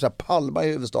så det tog så här Palma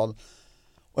i huvudstaden.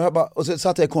 Och så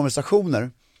satt jag i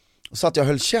konversationer och satt jag och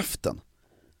höll käften.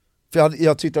 För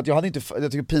jag tyckte att jag tycker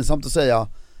det är pinsamt att säga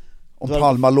om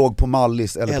Palma låg på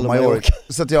Mallis eller på Mallorca.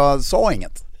 Så att jag sa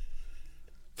inget.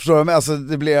 Förstår du? Men alltså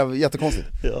det blev jättekonstigt.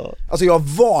 Ja. Alltså jag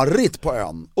har varit på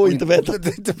ön och inte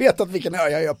vetat vilken ö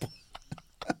jag är på.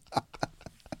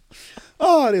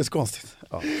 Det är så konstigt.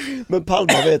 Ja. Men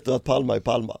Palma vet du att Palma är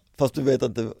Palma. Fast du vet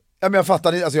inte. Ja, men jag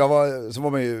fattar inte, alltså så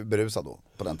var man ju berusad då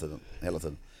på den tiden, hela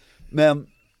tiden. Men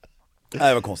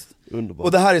det var konstigt. Underbart.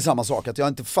 Och det här är samma sak, att jag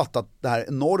inte fattat det här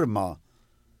enorma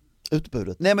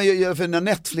utbudet. Nej, men för när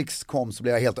Netflix kom så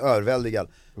blev jag helt överväldigad.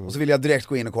 Och så ville jag direkt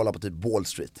gå in och kolla på typ Wall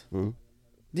Street.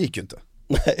 Det gick ju inte.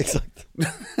 Nej, exakt.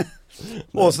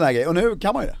 Och sån här grej. Och nu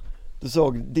kan man ju det. Du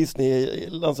såg Disney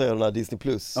lanserade den här Disney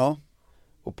Plus. Ja.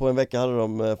 Och på en vecka hade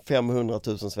de 500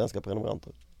 000 svenska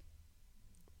prenumeranter.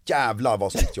 Jävlar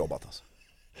vad snyggt jobbat alltså.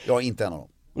 Jag är inte en av dem.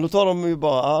 Men då tar de ju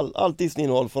bara allt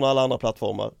Disney-innehåll från alla andra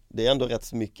plattformar. Det är ändå rätt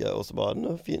så mycket. Och så bara, nu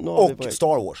och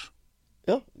Star Wars.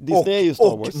 Ja, Disney är ju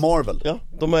Star Wars. Och Marvel. Ja,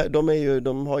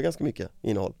 de har ganska mycket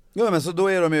innehåll. Ja, men så då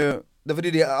är de ju, därför det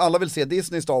är det alla vill se,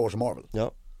 Disney, Star Wars och Marvel.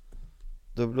 Ja,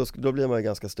 då blir man ju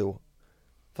ganska stor.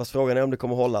 Fast frågan är om det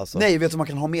kommer hålla så. Nej, vet du man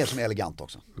kan ha mer som är elegant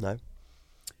också. Nej.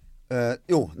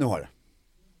 Jo, nu har jag det.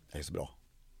 Det är så bra.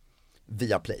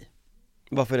 Viaplay.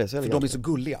 Varför är det så elegant? För de är så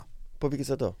gulliga. På vilket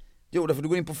sätt då? Jo, därför du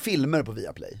går in på filmer på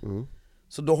Viaplay.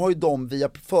 Så då har ju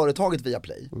företaget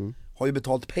Viaplay har ju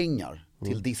betalt pengar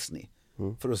till Disney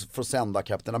för att sända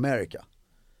Captain America.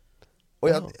 Och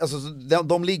alltså,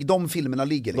 de filmerna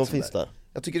ligger liksom de finns där.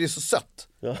 Jag tycker det är så sött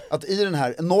ja. att i den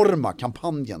här enorma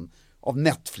kampanjen av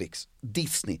Netflix,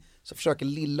 Disney, så försöker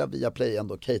lilla Viaplay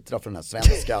ändå catera för den här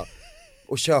svenska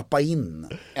och köpa in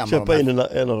en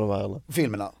av de här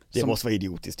filmerna. Det måste vara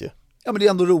idiotiskt ju. Ja, men det är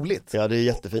ändå roligt. Ja, det är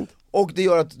jättefint. Och det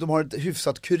gör att de har ett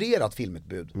hyfsat kurerat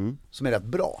filmutbud som är rätt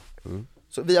bra.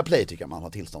 Så Viaplay tycker jag man har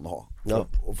tillstånd att ha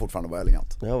och fortfarande vara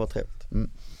elegant. Ja, vad trevligt.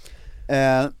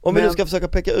 Om vi nu ska försöka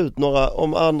peka ut några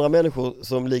om andra människor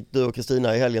som likt du och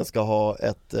Kristina i helgen ska ha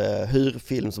ett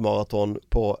hyrfilmsmaraton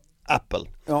på Apple.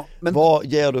 Ja, men vad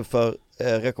ger du för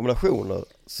rekommendationer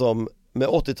som med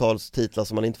 80-talstitlar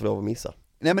som man inte får lov att missa?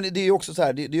 Nej, men det är ju också så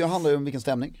här, det handlar ju om vilken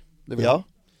stämning du vill ha.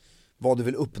 Vad du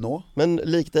vill uppnå. Men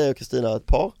likt dig och Kristina ett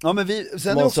par. Ja, men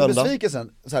sen är också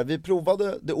besvikelsen så här, vi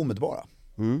provade det omedelbara.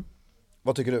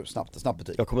 Vad tycker du? Snabbt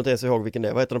betyg. Jag kommer inte ens ihåg vilken det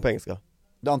är. Vad heter de på engelska?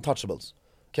 The Untouchables.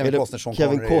 Kevin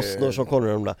Costner, Sean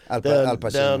Connery, de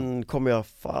där. Den kommer jag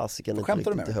fasiken inte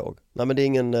riktigt ihåg. Nej, men det är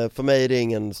ingen, för mig är det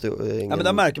ingen stor... Ja, men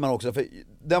där märker man också, för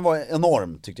den var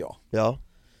enorm tyckte jag. Ja.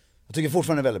 Jag tycker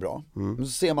fortfarande väldigt bra. Men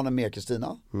så ser man den med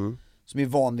Kristina, som är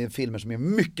van vid filmer som är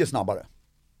mycket snabbare.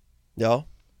 Ja.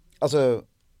 Alltså,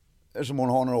 eftersom hon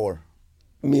har några år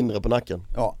mindre på nacken.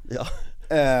 Ja.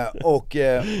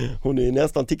 Hon är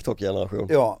nästan TikTok-generation.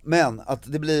 Ja, men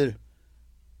att det blir...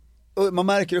 Man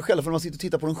märker det själv för när man sitter och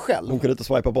tittar på den själv. Hon kunde inte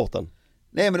swipa bort den.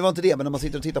 Nej, men det var inte det, men när man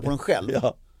sitter och tittar på den själv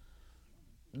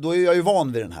då är jag ju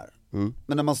van vid den här.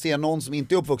 Men när man ser någon som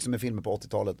inte är uppvuxen med filmer på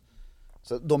 80-talet,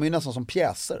 så de är ju nästan som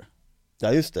pjäser.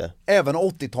 Ja, just det. Även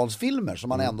 80-talsfilmer som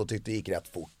man ändå tyckte gick rätt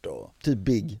fort och... Typ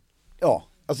Big. Ja,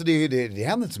 alltså det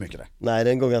händer inte så mycket där. Nej,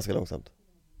 den går ganska långsamt.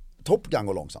 Top Gun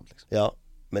går långsamt liksom. Ja,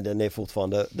 men den är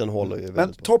fortfarande, den håller ju väldigt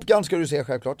men bra. Top Gun ska du se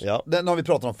självklart. Ja. Den har vi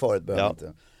pratat om förut, behöver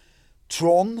inte.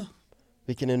 Tron.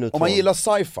 Vilken är nu Tron? Om man gillar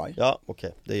sci-fi. Ja,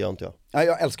 okej, det gör inte jag. Nej,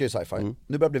 jag älskar ju sci-fi.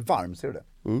 Nu börjar det bli varmt, ser du det?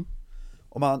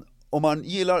 Om man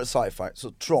gillar sci-fi,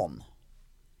 så Tron.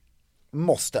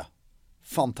 Måste.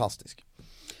 Fantastisk.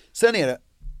 Sen är det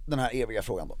den här eviga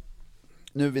frågan då.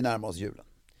 Nu vi närmar oss julen.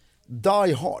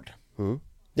 Die Hard.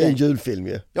 Det är en julfilm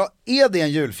ju. Ja, är det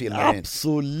en julfilm?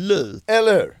 Absolut.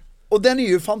 Eller hur? Och den är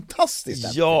ju fantastisk.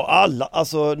 Ja, alla,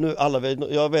 alltså nu alla,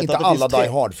 jag vet inte att det alla finns Die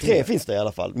Hard-filmer. 3 finns det i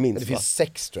alla fall, minst. Det finns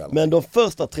 6 tror jag. Men de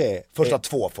första 3. Första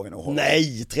 2 får vi nog hålla.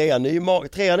 Nej, 3an är ju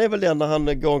trean är väl den när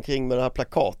han går omkring med det här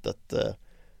plakatet.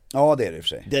 Ja, det är det i och för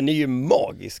sig. Den är ju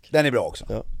magisk. Den är bra också.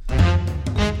 Ja.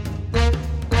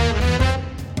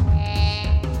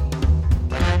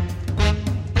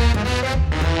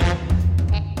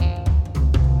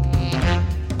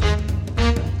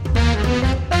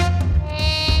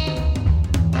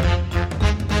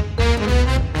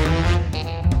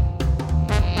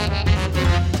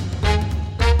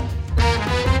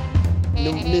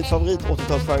 Min favorit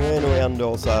 80-talsgenre är nog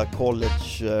ändå så här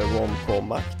college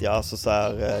rom-com-aktiga, alltså så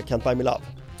här Can't Buy Me Love.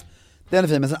 Den är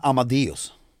fin, men sen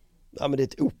Amadeus. Ja, men det är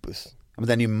ett opus. Ja, men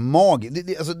den är ju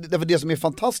magisk. Alltså, därför det som är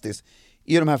fantastiskt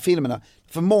i de här filmerna,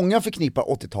 för många förknippar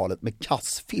 80-talet med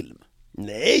kassfilm.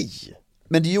 Nej!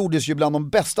 Men det gjordes ju bland de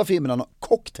bästa filmerna.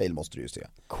 Cocktail måste du ju se.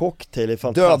 Cocktail är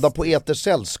fantastiskt. Döda poeters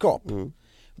sällskap.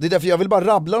 Det är därför jag vill bara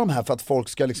rabbla de här, för att folk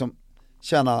ska liksom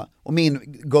känna, och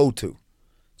min go-to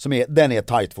som den är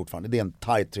tight fortfarande. Det är en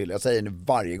tight thriller. Jag säger det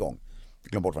varje gång.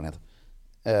 Jag glömmer bort vad den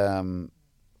heter.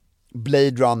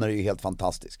 Blade Runner är ju helt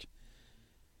fantastisk.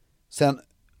 Sen,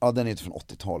 ja, den är inte från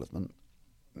 80-talet, men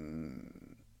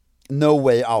No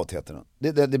Way Out heter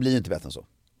den. Det blir ju inte bättre än så.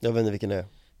 Jag vet inte vilken det är.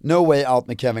 No Way Out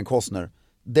med Kevin Costner.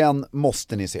 Den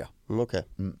måste ni se. Okej.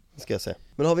 Ska jag se.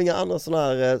 Men har vi inga andra sådana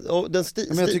här...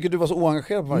 men jag tycker du var så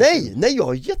oengagerad på Nej, jag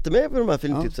är jättemed på de här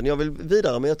filmtipsen. Jag vill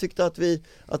vidare, men jag tyckte att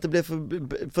det blev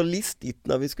för listigt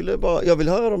när vi skulle bara... Jag vill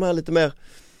höra de här lite mer...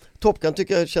 Top Gun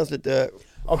tycker jag känns lite...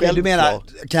 Okej, du menar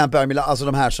Camp Armila, alltså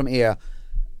de här som är...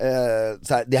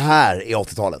 så här, det här är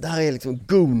 80-talet. Det här är liksom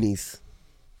Goonies.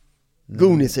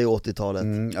 Goonies är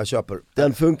 80-talet. Jag köper.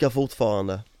 Den funkar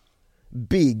fortfarande.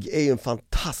 Big är ju en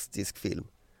fantastisk film.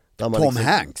 Tom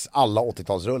Hanks, alla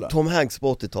 80-talsrullar. Tom Hanks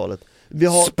på 80-talet. Vi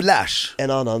har Splash.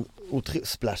 En annan,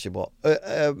 Splash är bra.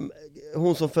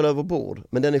 Hon som föll över bord,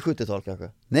 men den är 70-tal kanske.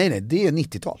 Nej, det är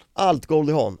 90-tal. Allt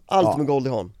Goldie Hawn, med Goldie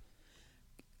Hawn.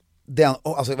 Den,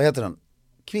 alltså vad heter den?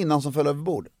 Kvinnan som föll över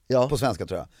bord. Ja. På svenska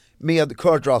tror jag. Med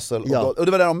Kurt Russell och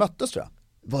det var där de möttes tror jag.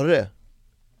 Var det?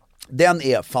 Den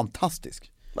är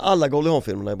fantastisk. Alla Goldie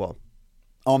Hawn-filmerna är bra.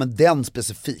 Ja, men den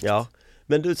specifikt. Ja.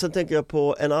 Men sen tänker jag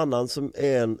på en annan som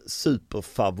är en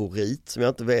superfavorit, som jag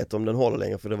inte vet om den håller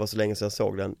längre, för det var så länge sedan jag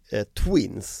såg den.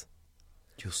 Twins.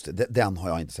 Just det, den har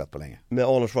jag inte sett på länge. Med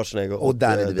Arnold Schwarzenegger och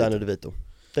Danny DeVito.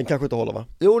 Den kanske inte håller, va?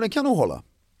 Jo, den kan nog hålla.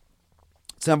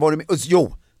 Sen var det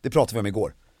det pratade vi om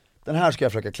igår. Den här ska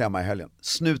jag försöka klämma i helgen.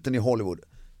 Snuten i Hollywood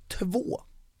 2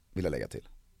 vill jag lägga till.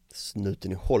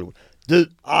 Snuten i Hollywood. Du,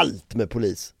 allt med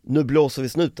polis. Nu blåser vi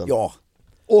snuten. Ja.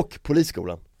 Och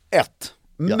polisskolan. 1,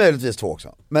 möjligtvis 2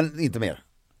 också, men inte mer.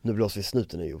 Nu blåser vi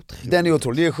snuten är ju otroligt. Den är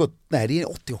otrolig, det är 70, nej det är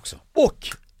 80 också. Och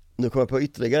nu kommer jag på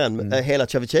ytterligare en, hela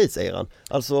Chevy Chase-eran.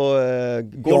 Alltså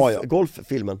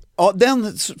golffilmen. Ja,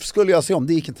 den skulle jag se om,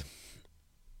 det gick inte.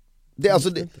 Det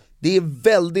är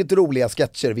väldigt roliga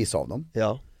sketcher, vissa av dem.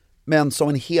 Ja. Men som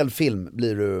en hel film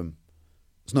blir du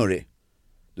snurrig.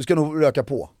 Du ska nog röka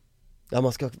på. Ja,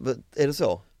 man ska, är det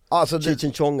så? Alltså, Cheech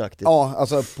and Chong-aktigt. Ja,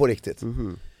 alltså på riktigt.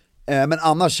 Men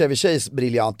annars Chevy Chase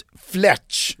briljant.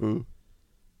 Fletch.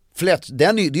 Fletch, det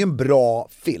är ju en bra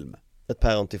film. Ett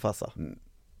päron till farsa.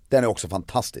 Den är också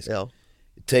fantastisk. Ja.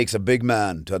 It takes a big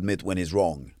man to admit when he's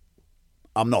wrong.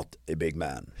 I'm not a big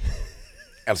man.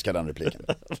 Älskar den repliken.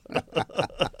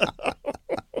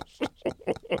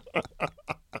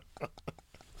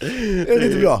 Är det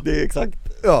inte bra? Det är exakt.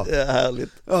 Ja. Det är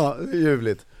härligt. Ja, det är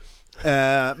ljuvligt.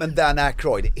 Men Dan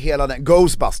Aykroyd, hela den,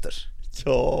 Ghostbusters.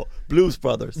 Ja, Blues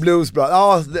Brothers.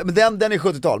 Ja, men den är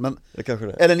 70-tal, men Det kanske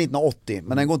det är. eller 1980,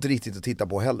 men den går inte riktigt att titta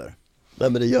på heller. Nej,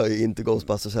 men det gör ju inte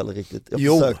Ghostbusters heller riktigt.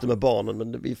 Jag försökte med barnen,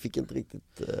 men vi fick inte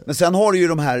riktigt Men sen har du ju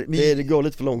de här det går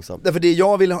lite för långsamt. Därför det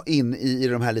jag vill ha in i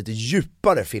de här lite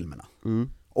djupare filmerna.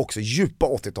 Också djupa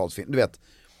 80-talsfilm. Du vet,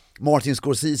 Martin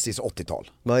Scorseses 80-tal.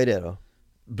 Vad är det då?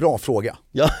 Bra fråga.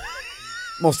 Ja.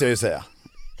 Måste jag ju säga.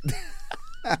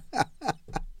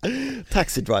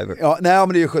 Taxi Driver. Ja, nej men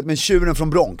det är ju skönt, men Tjuren från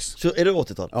Bronx. Så är det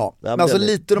 80-tal? Ja, men alltså den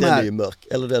lite de här, den är ju mörk.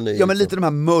 Eller den är ja, men lite de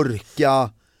här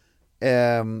mörka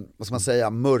vad ska man säga,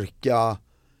 mörka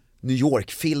New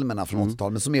York-filmerna från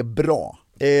 80-talet, men som är bra.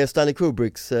 Stanley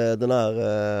Kubricks, den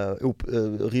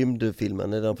här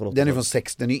rymdfilmen, är den från 80-talet? Den är från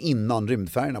 60, den är ju innan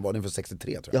Rymdfärgerna var, den är från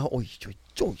 63 tror jag. Ja, oj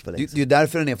vad länge. Det är ju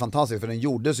därför den är fantastisk, för den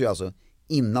gjordes ju alltså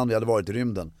innan vi hade varit i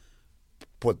rymden.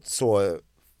 På ett så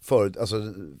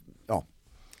alltså, ja.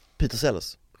 Peter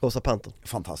Sellers, Rosa Pantern.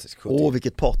 Fantastisk.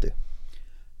 Vilket party.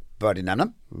 Birdie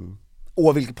Nanna.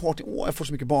 Vilket party. Jag får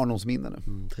så mycket barndomsminnen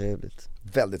nu. Trevligt.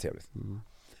 Väldigt trevligt.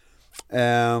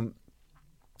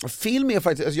 Film är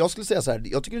faktiskt, alltså jag skulle säga så här,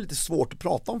 jag tycker det är lite svårt att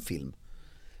prata om film.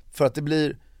 För att det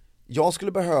blir, jag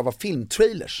skulle behöva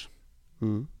filmtrailers.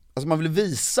 Alltså man vill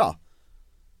visa.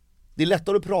 Det är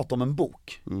lättare att prata om en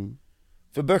bok.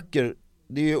 För böcker,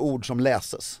 det är ju ord som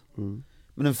läses.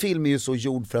 Men en film är ju så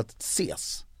gjord för att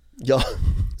ses. Ja.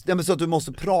 Det är så att du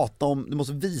måste prata om, du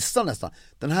måste visa nästan.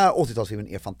 Den här 80-talsfilmen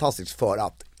är fantastisk för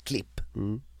att klipp.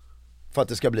 För att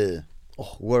det ska bli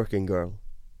Working Girl.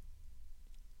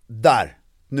 Där,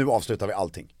 nu avslutar vi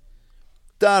allting.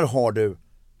 Där har du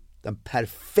den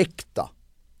perfekta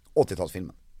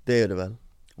 80-talsfilmen. Det är det väl.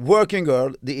 Working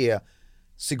Girl, det är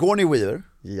Sigourney Weaver.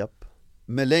 Japp.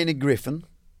 Melanie Griffith.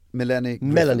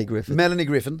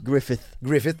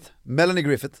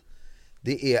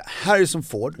 Det är Harrison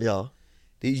Ford. Ja.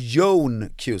 Det är John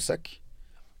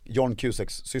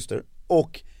Cusacks syster.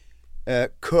 Och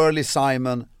Curly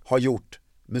Simon har gjort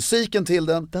musiken till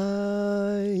den. Den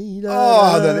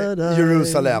är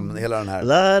Jerusalem, hela den här.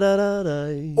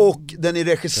 Och den är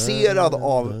regisserad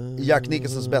av Jack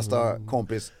Nicholsons bästa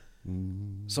kompis,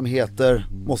 som heter,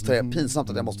 pinsamt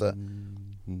att jag måste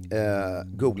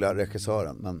googla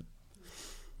regissören, men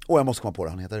jag måste komma på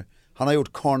det, han har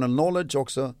gjort Carnal Knowledge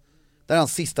också. Det är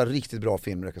hans sista riktigt bra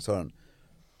film, regissören.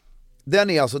 Den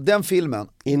är alltså, den filmen,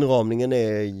 inramningen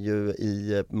är ju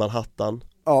i Manhattan.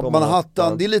 Ja,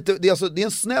 Manhattan. Det är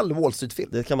en snäll Wall Street-film.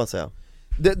 Det kan man säga.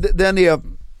 Den är,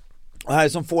 här är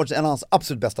som Ford, en av hans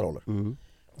absolut bästa roller.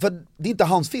 För det är inte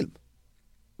hans film.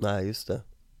 Nej, just det.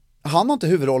 Han har inte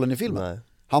huvudrollen i filmen. Nej.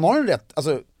 Han har en rätt,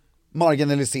 alltså,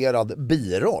 marginaliserad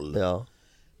biroll. Ja.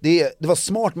 Det var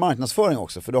smart marknadsföring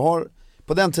också, för du har,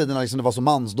 på den tiden liksom det var så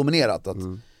mansdominerat att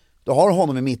du har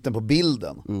honom i mitten på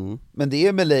bilden. Men det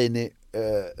är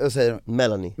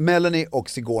Melanie och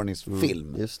Sigoureys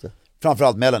film. Just det.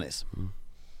 Framförallt Melanies.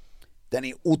 Den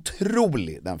är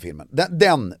otrolig, den filmen.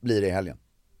 Den blir det i helgen.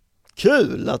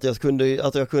 Kul att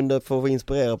jag kunde få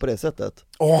inspirera på det sättet.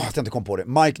 Att jag inte kom på det.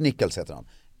 Mike Nichols heter han.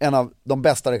 En av de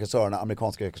bästa regissörerna,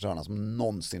 amerikanska regissörerna, som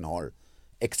någonsin har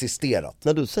existerat.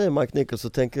 När du säger Mike Nichols så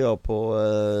tänker jag på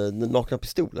Nakna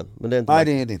pistolen. Men det är inte. Nej,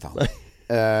 det är inte han.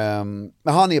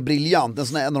 Men han är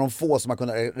briljant. En av de få som har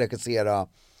kunnat regissera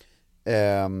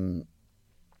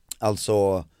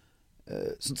alltså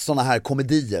såna här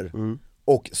komedier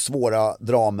och svåra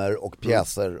dramer och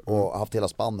pjäser och haft hela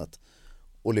spannet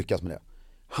och lyckas med det.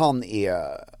 Han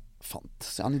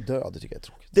är död, det tycker jag är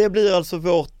tråkigt. Det blir alltså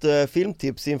vårt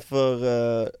filmtips inför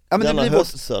denna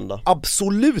höstsöndag.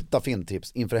 Absoluta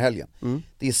filmtips inför helgen.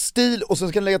 Det är stil, och så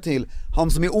ska jag lägga till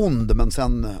han som är ond, men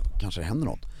sen kanske det händer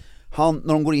något.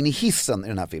 När de går in i hissen i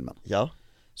den här filmen,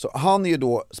 Så han är ju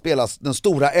då, spelas den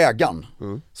stora ägaren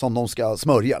som de ska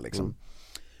smörja liksom.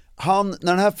 Han,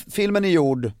 när den här filmen är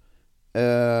gjord,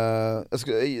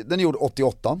 den är gjord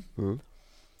 88,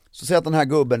 så säg att den här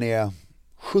gubben är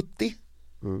 70,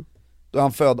 då är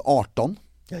han född 18.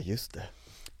 Ja, just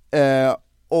det.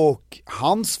 Och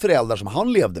hans föräldrar som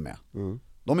han levde med,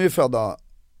 de är ju födda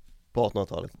på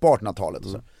 1800-talet. På 1800-talet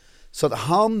och så att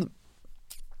han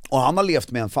har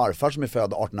levt med en farfar som är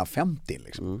född 1850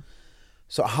 liksom.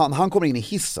 Så han kommer in i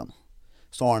hissen,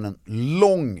 så har han en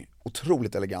lång,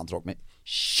 otroligt elegant rock med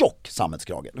tjock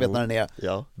sammetskrage, du vet när den är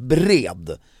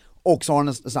bred. Och så har han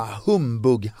en sån här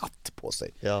humbughatt på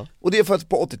sig. Och det är för att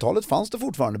på 80-talet fanns det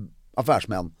fortfarande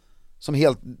affärsmän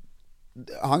som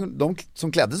de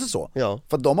som klädde sig så.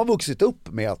 För att de har vuxit upp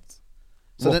med att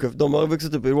de har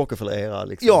vuxit upp i Rockefeller-era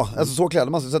liksom. Ja, alltså så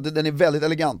klädde man sig. Så att den är väldigt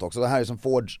elegant också. Det här är som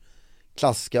Fords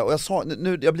klassiska. Och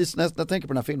när jag tänker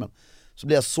på den här filmen så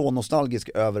blir jag så nostalgisk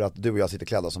över att du och jag sitter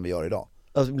klädda som vi gör idag.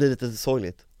 Alltså det blir lite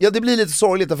sorgligt. Ja, det blir lite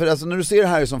sorgligt för alltså, när du ser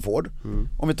Harrison Ford,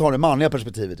 om vi tar det manliga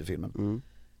perspektivet i filmen,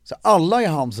 så alla i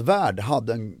hans värld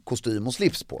hade en kostym och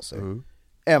slips på sig.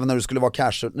 Även när du skulle vara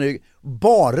casual.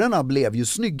 Barerna blev ju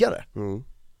snyggare.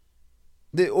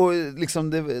 Det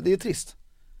är trist.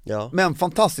 Men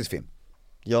fantastisk film.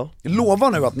 Jag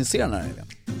lovar nu att ni ser den här igen.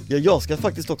 Ja, jag ska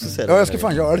faktiskt också se den. Ja, jag ska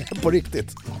fan göra det på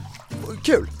riktigt.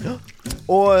 Kul.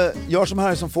 Och gör som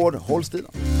Harrison Ford, håll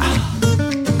stilen.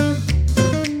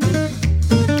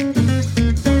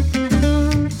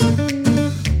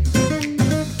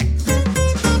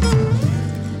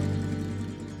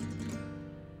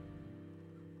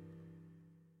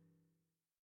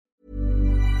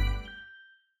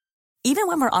 Even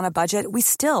when we're on a budget, we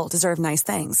still deserve nice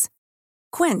things.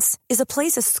 Quince is a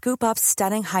place to scoop up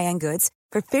stunning high-end goods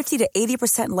for 50 to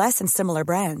 80% less than similar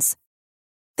brands.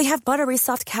 They have buttery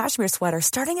soft cashmere sweaters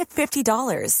starting at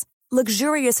 $50,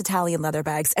 luxurious Italian leather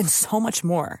bags, and so much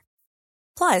more.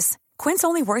 Plus, Quince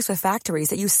only works with factories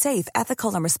that use safe,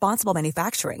 ethical, and responsible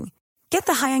manufacturing. Get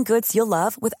the high-end goods you'll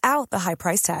love without the high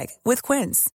price tag with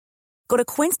Quince. Go to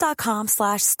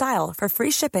quince.com/style for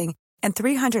free shipping and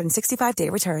 365-day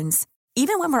returns.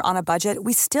 Even when we're on a budget,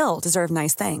 we still deserve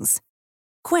nice things.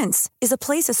 Quince is a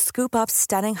place to scoop up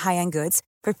stunning high-end goods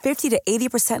for 50 to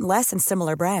 80% less than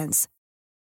similar brands.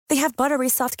 They have buttery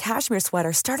soft cashmere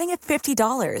sweaters starting at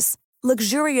 $50,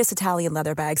 luxurious Italian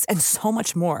leather bags, and so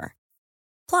much more.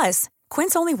 Plus,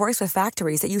 Quince only works with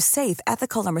factories that use safe,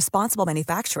 ethical, and responsible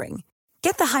manufacturing.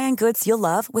 Get the high-end goods you'll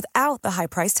love without the high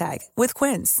price tag with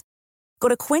Quince. Go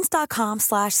to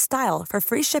quince.com/style for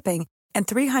free shipping and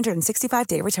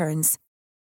 365-day returns.